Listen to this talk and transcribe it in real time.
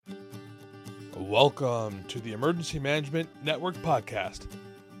Welcome to the Emergency Management Network podcast,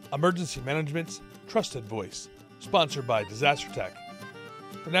 emergency management's trusted voice, sponsored by Disaster Tech,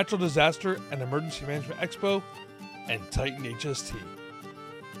 the Natural Disaster and Emergency Management Expo, and Titan HST.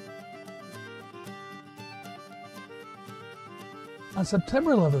 On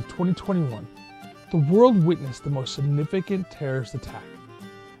September 11, 2021, the world witnessed the most significant terrorist attack.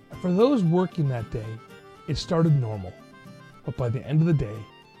 And for those working that day, it started normal. But by the end of the day,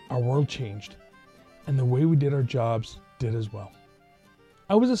 our world changed, and the way we did our jobs did as well.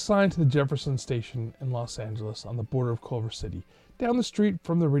 I was assigned to the Jefferson Station in Los Angeles on the border of Culver City, down the street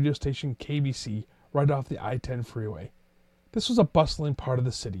from the radio station KBC, right off the I-10 freeway. This was a bustling part of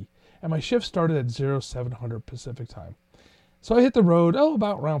the city, and my shift started at 0700 Pacific time. So I hit the road,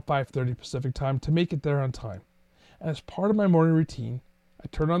 about around 5:30 Pacific time to make it there on time. And as part of my morning routine, I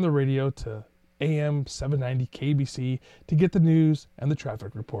turned on the radio to AM 790 KBC to get the news and the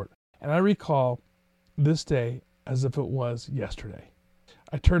traffic report. And I recall this day as if it was yesterday.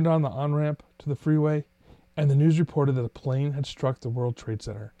 I turned on the on-ramp to the freeway, and the news reported that a plane had struck the World Trade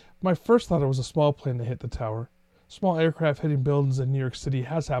Center. My first thought it was a small plane that hit the tower. Small aircraft hitting buildings in New York City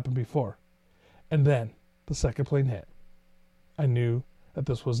has happened before. And then the second plane hit. I knew that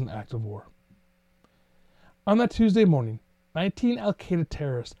this was an act of war. On that Tuesday morning, 19 Al-Qaeda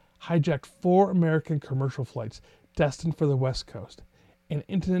terrorists hijacked 4 American commercial flights destined for the West Coast and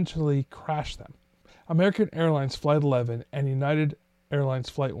intentionally crashed them. American Airlines Flight 11 and United Airlines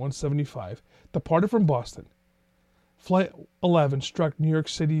Flight 175 departed from Boston. Flight 11 struck New York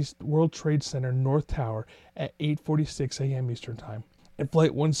City's World Trade Center North Tower at 8:46 a.m. Eastern Time, and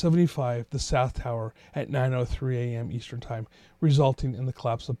Flight 175 the South Tower at 9:03 a.m. Eastern Time, resulting in the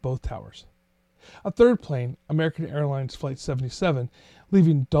collapse of both towers. A third plane, American Airlines Flight 77,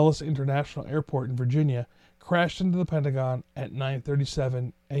 leaving Dulles International Airport in Virginia, crashed into the Pentagon at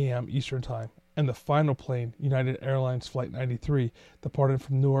 9:37 a.m. Eastern Time, and the final plane, United Airlines Flight 93, departed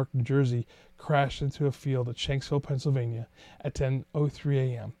from Newark, New Jersey, crashed into a field at Shanksville, Pennsylvania at 10:03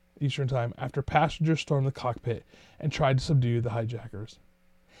 a.m. Eastern Time after passengers stormed the cockpit and tried to subdue the hijackers.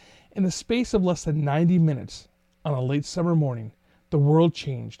 In the space of less than 90 minutes on a late summer morning, the world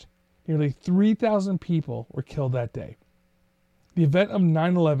changed. Nearly 3,000 people were killed that day. The event of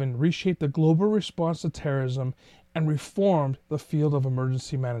 9/11 reshaped the global response to terrorism and reformed the field of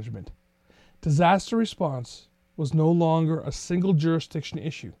emergency management. Disaster response was no longer a single jurisdiction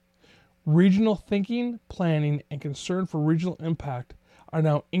issue. Regional thinking, planning, and concern for regional impact are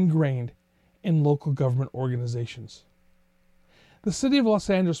now ingrained in local government organizations. The city of Los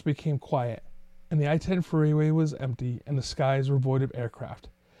Angeles became quiet, and the I-10 freeway was empty, and the skies were void of aircraft.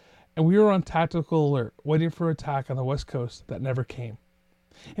 And we were on tactical alert, waiting for an attack on the West Coast that never came.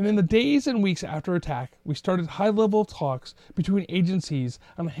 And in the days and weeks after attack, we started high-level talks between agencies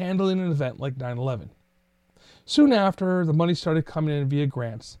on handling an event like 9/11. Soon after, the money started coming in via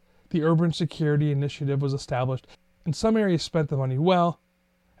grants. The Urban Security Initiative was established, and some areas spent the money well,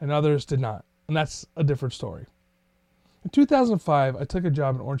 and others did not. And that's a different story. In 2005, I took a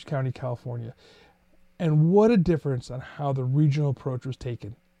job in Orange County, California, and what a difference on how the regional approach was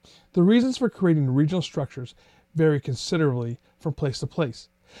taken. The reasons for creating regional structures vary considerably from place to place.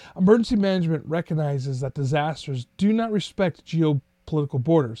 Emergency management recognizes that disasters do not respect geopolitical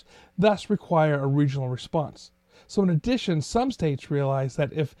borders, thus require a regional response. So in addition, some states realize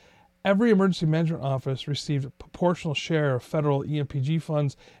that if every emergency management office received a proportional share of federal EMPG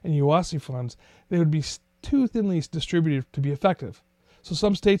funds and UASI funds, they would be too thinly distributed to be effective. So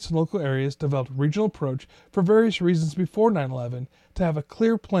some states and local areas developed a regional approach for various reasons before 9/11 to have a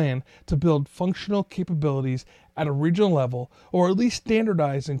clear plan to build functional capabilities at a regional level, or at least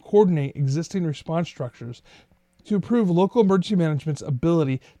standardize and coordinate existing response structures to improve local emergency management's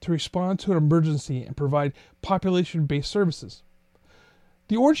ability to respond to an emergency and provide population-based services.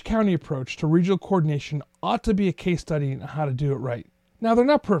 The Orange County approach to regional coordination ought to be a case study on how to do it right. Now, they're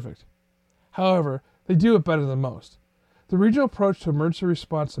not perfect. However, they do it better than most. The regional approach to emergency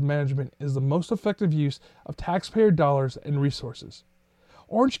response and management is the most effective use of taxpayer dollars and resources.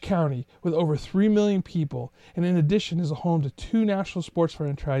 Orange County, with over 3 million people, and in addition is a home to 2 national sports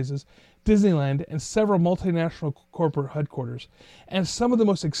franchises, Disneyland, and several multinational corporate headquarters, and some of the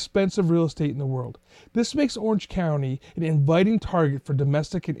most expensive real estate in the world. This makes Orange County an inviting target for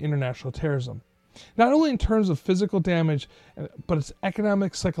domestic and international terrorism. Not only in terms of physical damage, but its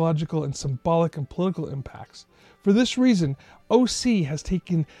economic, psychological, and symbolic and political impacts. For this reason, OC has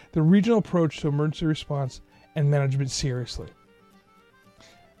taken the regional approach to emergency response and management seriously.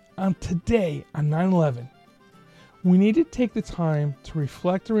 Today, on 9/11, we need to take the time to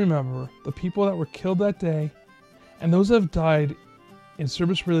reflect and remember the people that were killed that day and those that have died in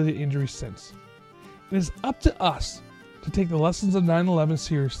service-related injuries since. It is up to us to take the lessons of 9/11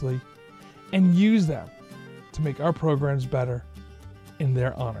 seriously and use them to make our programs better in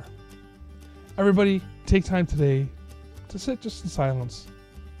their honor. Everybody, take time today to sit just in silence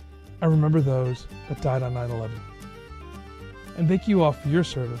and remember those that died on 9/11. And thank you all for your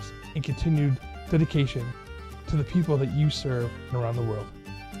service and continued dedication to the people that you serve around the world.